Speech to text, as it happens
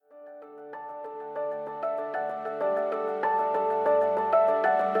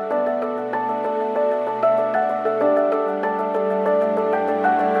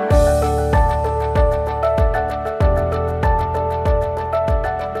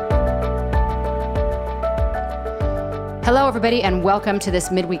Hello, everybody, and welcome to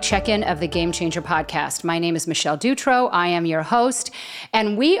this midweek check-in of the Game Changer podcast. My name is Michelle Dutro. I am your host,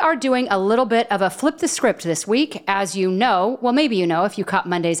 and we are doing a little bit of a flip the script this week. As you know, well, maybe you know if you caught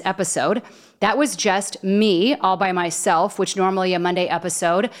Monday's episode, that was just me all by myself, which normally a Monday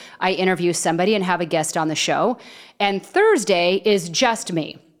episode, I interview somebody and have a guest on the show. And Thursday is just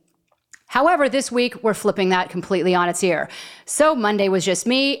me. However, this week, we're flipping that completely on its ear. So Monday was just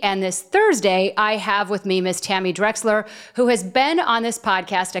me, and this Thursday, I have with me Miss Tammy Drexler, who has been on this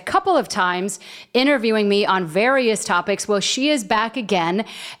podcast a couple of times, interviewing me on various topics. Well, she is back again,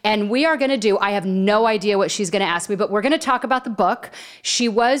 and we are going to do, I have no idea what she's going to ask me, but we're going to talk about the book. She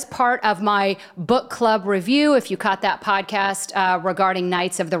was part of my book club review, if you caught that podcast regarding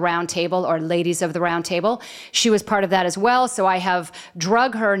Knights of the Round Table or Ladies of the Round Table. She was part of that as well, so I have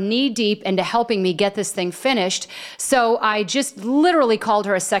drug her knee deep into helping me get this thing finished. So I just literally called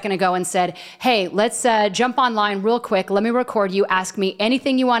her a second ago and said, hey, let's jump online real quick. Let me record you. Ask me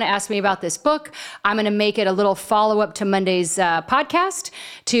anything you want to ask me about this book. I'm going to make it a little follow-up to Monday's podcast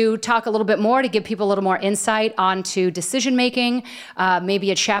to talk a little bit more, to give people a little more insight onto decision-making,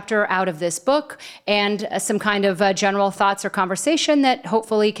 maybe a chapter out of this book, and some kind of general thoughts or conversation that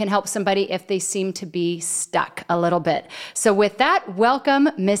hopefully can help somebody if they seem to be stuck a little bit. So with that, welcome,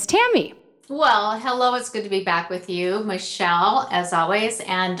 Miss Tammy. Well, hello, it's good to be back with you, Michelle, as always,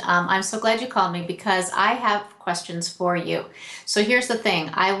 and I'm so glad you called me because I have questions for you. So here's the thing.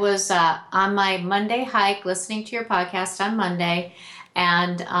 I was on my Monday hike listening to your podcast on Monday,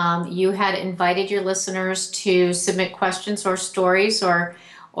 and you had invited your listeners to submit questions or stories or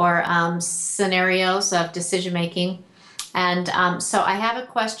scenarios of decision-making. And so I have a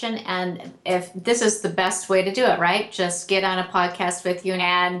question, and if this is the best way to do it, right? Just get on a podcast with you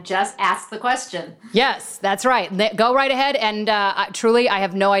and just ask the question. Yes, that's right. Go right ahead. And truly, I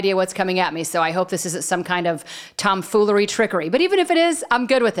have no idea what's coming at me. So I hope this isn't some kind of tomfoolery trickery. But even if it is, I'm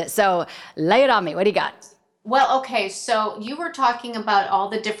good with it. So lay it on me. What do you got? Well, okay. So you were talking about all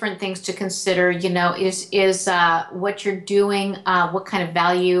the different things to consider, is what you're doing, what kind of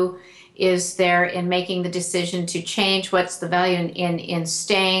value is there in making the decision to change? What's the value in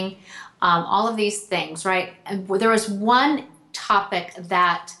staying? All of these things, right? And there was one topic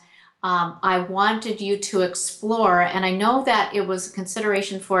that I wanted you to explore, and I know that it was a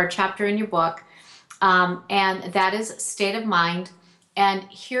consideration for a chapter in your book, and that is state of mind. And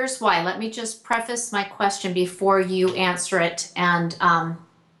here's why. Let me just preface my question before you answer it, and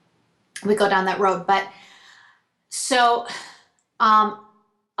we go down that road. But so,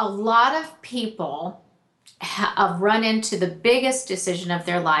 a lot of people have run into the biggest decision of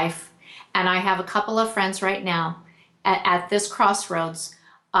their life, and I have a couple of friends right now at this crossroads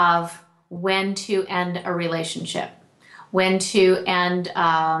of when to end a relationship, when to end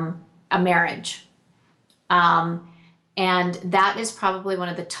a marriage. And that is probably one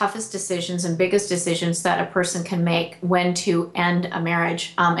of the toughest decisions and biggest decisions that a person can make, when to end a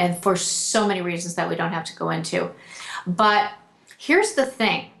marriage, and for so many reasons that we don't have to go into. But here's the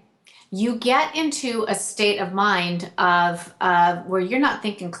thing. You get into a state of mind of where you're not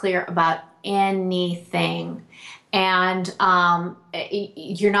thinking clear about anything, and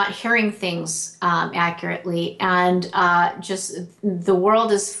you're not hearing things accurately, and just the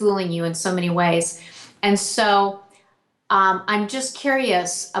world is fooling you in so many ways. And so I'm just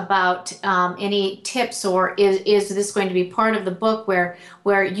curious about any tips, or is this going to be part of the book where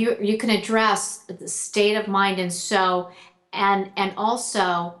you can address the state of mind, and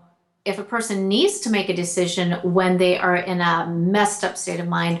also if a person needs to make a decision when they are in a messed up state of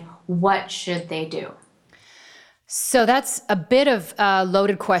mind, what should they do? So that's a bit of a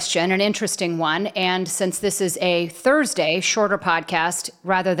loaded question, an interesting one. And since this is a Thursday, shorter podcast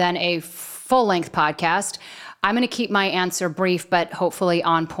rather than a full-length podcast, I'm going to keep my answer brief, but hopefully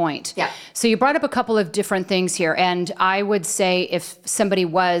on point. Yeah. So you brought up a couple of different things here. And I would say if somebody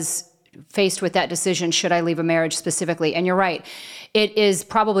was faced with that decision, should I leave a marriage specifically? And you're right. It is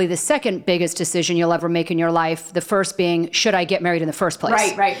probably the second biggest decision you'll ever make in your life. The first being, should I get married in the first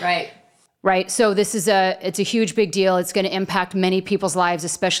place? Right. So it's a huge, big deal. It's going to impact many people's lives,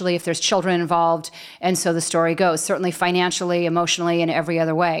 especially if there's children involved. And so the story goes, certainly financially, emotionally, and every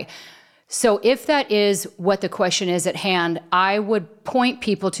other way. So if that is what the question is at hand, I would point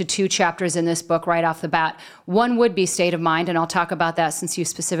people to two chapters in this book right off the bat. One would be state of mind, and I'll talk about that since you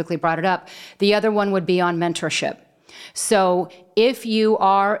specifically brought it up. The other one would be on mentorship. So if you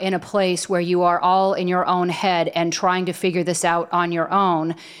are in a place where you are all in your own head and trying to figure this out on your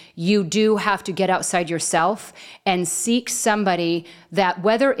own, you do have to get outside yourself and seek somebody that,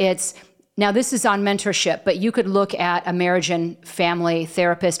 whether it's Now, this is on mentorship, but you could look at a marriage and family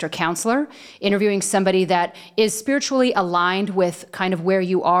therapist or counselor, interviewing somebody that is spiritually aligned with kind of where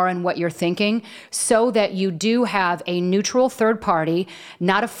you are and what you're thinking, so that you do have a neutral third party,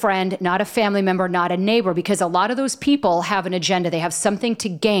 not a friend, not a family member, not a neighbor, because a lot of those people have an agenda. They have something to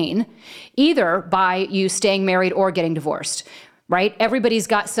gain, either by you staying married or getting divorced. Right? Everybody's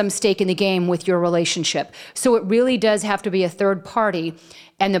got some stake in the game with your relationship. So it really does have to be a third party.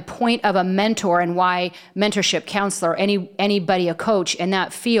 And the point of a mentor, and why mentorship, counselor, anybody, a coach in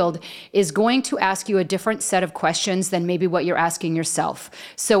that field, is going to ask you a different set of questions than maybe what you're asking yourself.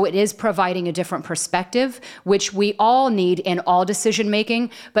 So it is providing a different perspective, which we all need in all decision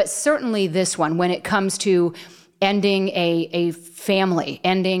making, but certainly this one, when it comes to ending a family,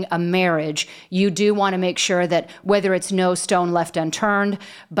 ending a marriage, you do want to make sure that whether it's no stone left unturned,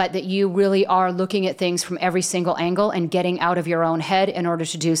 but that you really are looking at things from every single angle and getting out of your own head in order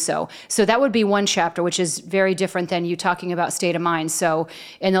to do so. So that would be one chapter, which is very different than you talking about state of mind. So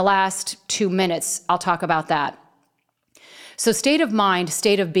in the last 2 minutes, I'll talk about that. So state of mind,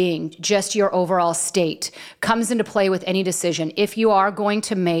 state of being, just your overall state, comes into play with any decision. If you are going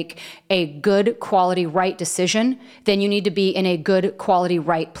to make a good quality right decision, then you need to be in a good quality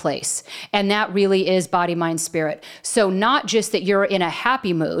right place. And that really is body, mind, spirit. So not just that you're in a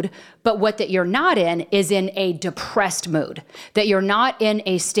happy mood, but what that you're not in is in a depressed mood, that you're not in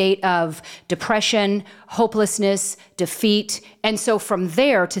a state of depression, hopelessness, defeat. And so from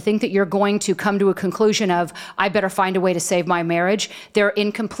there, to think that you're going to come to a conclusion of, I better find a way to save my marriage, they're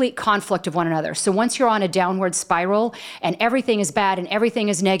in complete conflict of one another. So once you're on a downward spiral and everything is bad and everything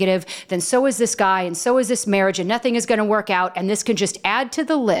is negative, then so is this guy and so is this marriage and nothing is going to work out. And this can just add to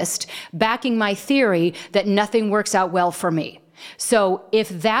the list, backing my theory that nothing works out well for me. So if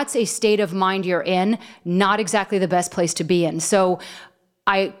that's a state of mind you're in, not exactly the best place to be in. So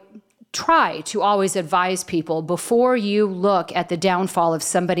I try to always advise people, before you look at the downfall of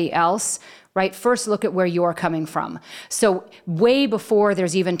somebody else, right, first look at where you're coming from. So way before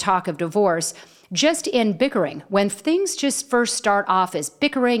there's even talk of divorce, just in bickering, when things just first start off as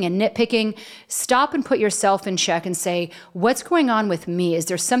bickering and nitpicking, stop and put yourself in check and say, what's going on with me? Is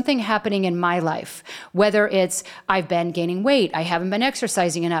there something happening in my life? Whether it's, I've been gaining weight, I haven't been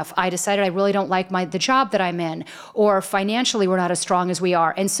exercising enough, I decided I really don't like the job that I'm in, or financially we're not as strong as we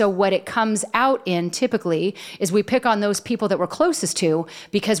are. And so what it comes out in typically is we pick on those people that we're closest to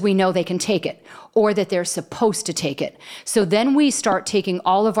because we know they can take it, or that they're supposed to take it. So then we start taking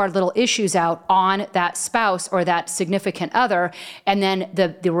all of our little issues out on that spouse or that significant other, and then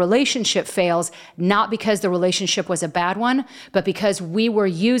the relationship fails, not because the relationship was a bad one, but because we were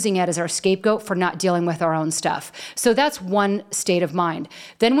using it as our scapegoat for not dealing with our own stuff. So that's one state of mind.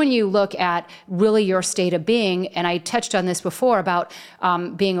 Then when you look at really your state of being, and I touched on this before about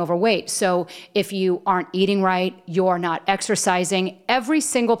being overweight. So if you aren't eating right, you're not exercising, every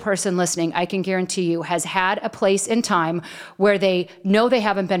single person listening, I can guarantee you, has had a place in time where they know they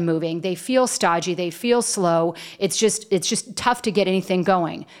haven't been moving, they feel stodgy, they feel slow, it's just tough to get anything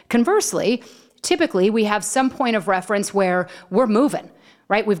going. Conversely, typically we have some point of reference where we're moving,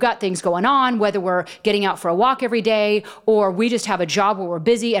 right? We've got things going on, whether we're getting out for a walk every day, or we just have a job where we're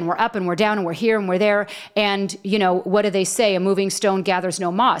busy and we're up and we're down and we're here and we're there. And, you know, what do they say? A moving stone gathers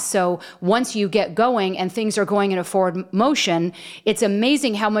no moss. So once you get going and things are going in a forward motion, it's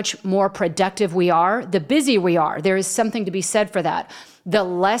amazing how much more productive we are, the busier we are. There is something to be said for that. The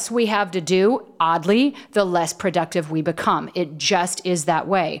less we have to do, oddly, the less productive we become. It just is that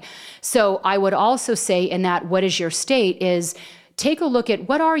way. So I would also say in that, what is your state, is take a look at,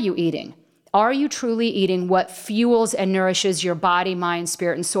 what are you eating? Are you truly eating what fuels and nourishes your body, mind,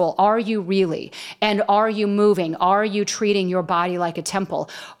 spirit, and soul? Are you really? And are you moving? Are you treating your body like a temple?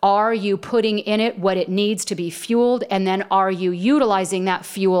 Are you putting in it what it needs to be fueled? And then are you utilizing that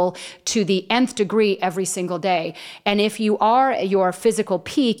fuel to the nth degree every single day? And if you are at your physical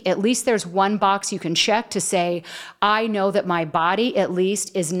peak, at least there's one box you can check to say, I know that my body, at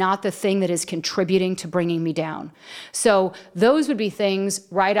least, is not the thing that is contributing to bringing me down. So those would be things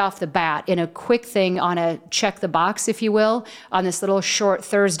right off the bat, in a quick thing, on a check the box, if you will, on this little short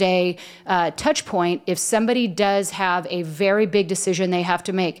Thursday touch point. If somebody does have a very big decision they have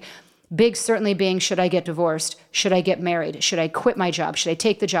to make, big certainly being, should I get divorced? Should I get married? Should I quit my job? Should I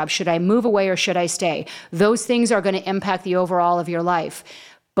take the job? Should I move away or should I stay? Those things are going to impact the overall of your life.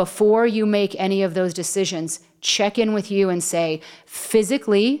 Before you make any of those decisions, check in with you and say,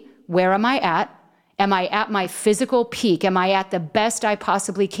 physically, where am I at? Am I at my physical peak? Am I at the best I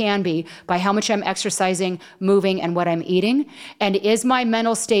possibly can be by how much I'm exercising, moving, and what I'm eating? And is my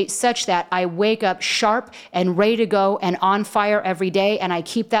mental state such that I wake up sharp and ready to go and on fire every day, and I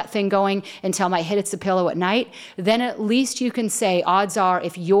keep that thing going until my head hits the pillow at night? Then at least you can say, odds are,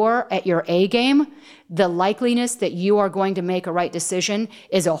 if you're at your A game, the likeliness that you are going to make a right decision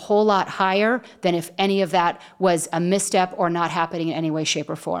is a whole lot higher than if any of that was a misstep or not happening in any way, shape,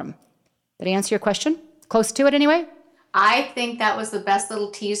 or form. Did I answer your question? Close to it anyway? I think that was the best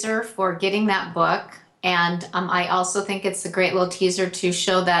little teaser for getting that book. And I also think it's a great little teaser to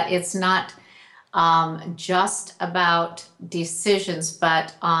show that it's not just about decisions,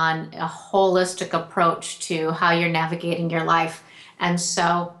 but on a holistic approach to how you're navigating your life. And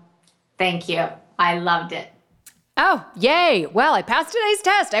so, thank you. I loved it. Oh, yay. Well, I passed today's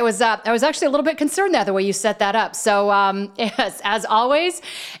test. I was actually a little bit concerned there, the way you set that up. So, yes, as always,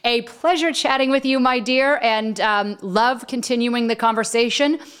 a pleasure chatting with you, my dear, and love continuing the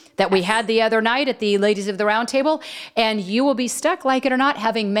conversation that we had the other night at the Ladies of the Round Table. And you will be stuck, like it or not,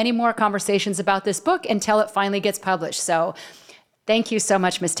 having many more conversations about this book until it finally gets published. So thank you so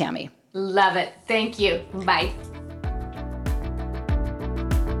much, Miss Tammy. Love it. Thank you. Bye.